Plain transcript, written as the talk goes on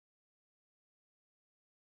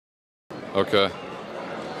Okay.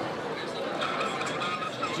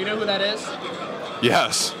 Do you know who that is?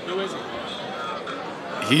 Yes. Who is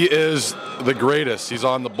he? He is the greatest. He's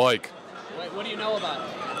on the bike. Wait, what do you know about him?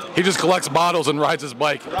 He just collects bottles and rides his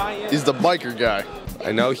bike. He's the biker guy.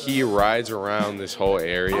 I know he rides around this whole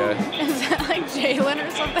area. Is that like Jalen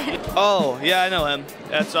or something? Oh, yeah, I know him.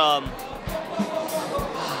 That's,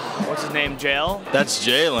 what's his name, Jail? That's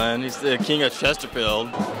Jalen. He's the king of Chesterfield.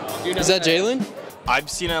 Is that Jalen? I've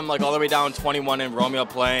seen him like all the way down 21 in Romeo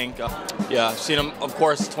playing. Yeah, I've seen him, of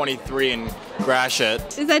course, 23 in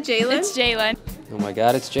Gratiot. Is that Jalen? It's Jalen. Oh my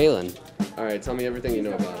God, it's Jalen. All right, tell me everything you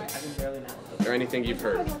know about him. Or anything you've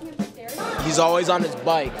heard. He's always on his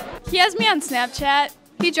bike. He has me on Snapchat.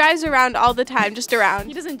 He drives around all the time, just around.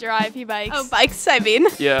 He doesn't drive, he bikes. Oh, bikes, I mean.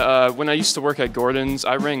 Yeah, when I used to work at Gordon's,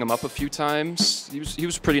 I rang him up a few times. He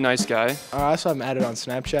was a pretty nice guy. I saw him added on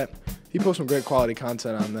Snapchat. He posts some great quality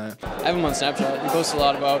content on that. I have him on Snapchat. He posts a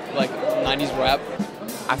lot about like 90s rap.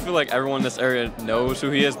 I feel like everyone in this area knows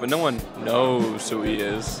who he is, but no one knows who he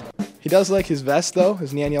is. He does like his vest though,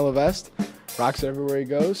 his neon yellow vest. Rocks it everywhere he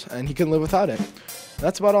goes, and he couldn't live without it.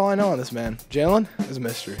 That's about all I know on this man. Jalen is a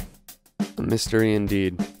mystery. A mystery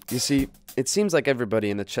indeed. You see, it seems like everybody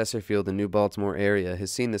in the Chesterfield and New Baltimore area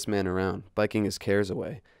has seen this man around, biking his cares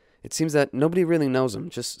away. It seems that nobody really knows him,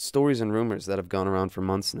 just stories and rumors that have gone around for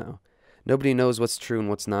months now. Nobody knows what's true and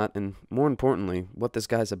what's not, and more importantly, what this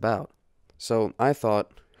guy's about. So I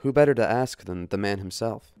thought, who better to ask than the man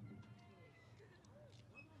himself?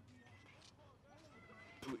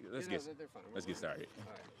 Let's get started.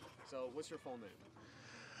 All right. So, what's your full name?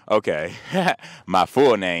 Okay, my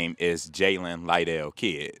full name is Jalen Lydell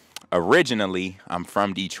Kidd. Originally, I'm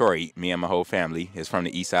from Detroit. Me and my whole family is from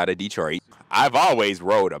the east side of Detroit. I've always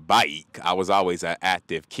rode a bike. I was always an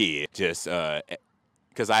active kid, just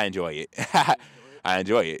because I enjoy it. I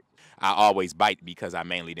enjoy it. I always biked because I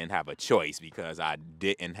mainly didn't have a choice because I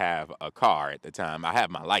didn't have a car at the time. I have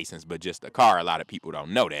my license, but just a car, a lot of people don't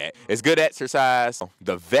know that. It's good exercise.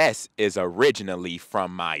 The vest is originally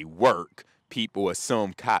from my work. People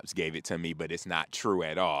assume cops gave it to me, but it's not true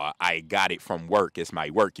at all. I got it from work. It's my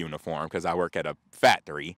work uniform because I work at a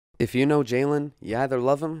factory. If you know Jalen, you either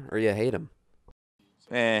love him or you hate him.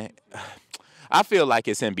 I feel like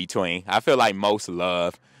it's in between. I feel like most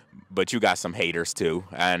love, but you got some haters too.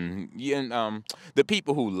 And the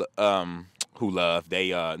people who love,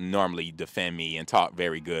 they normally defend me and talk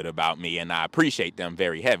very good about me, and I appreciate them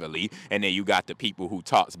very heavily. And then you got the people who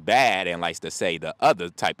talks bad and likes to say the other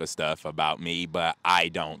type of stuff about me, but I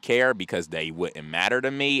don't care because they wouldn't matter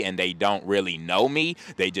to me and they don't really know me.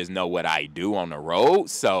 They just know what I do on the road.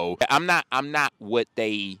 So I'm not what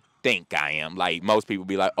they think I am. Like most people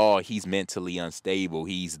be like, oh, he's mentally unstable,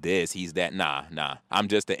 he's this, he's that. Nah. I'm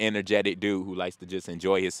just an energetic dude who likes to just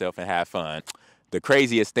enjoy himself and have fun. The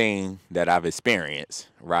craziest thing that I've experienced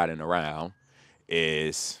riding around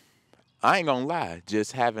is, I ain't gonna lie,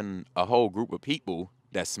 just having a whole group of people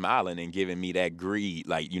that's smiling and giving me that greed,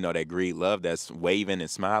 like, that greed love that's waving and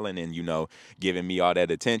smiling and, giving me all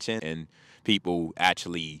that attention, and people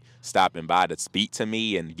actually stopping by to speak to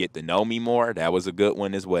me and get to know me more. That was a good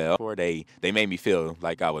one as well. They made me feel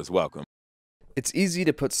like I was welcome. It's easy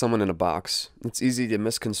to put someone in a box. It's easy to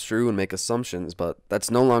misconstrue and make assumptions, but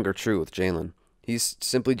that's no longer true with Jalen. He's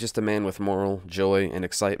simply just a man with moral, joy, and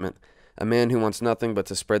excitement. A man who wants nothing but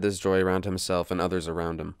to spread this joy around himself and others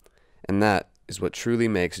around him. And that is what truly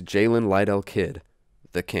makes Jalen Lydell Kidd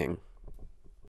the king.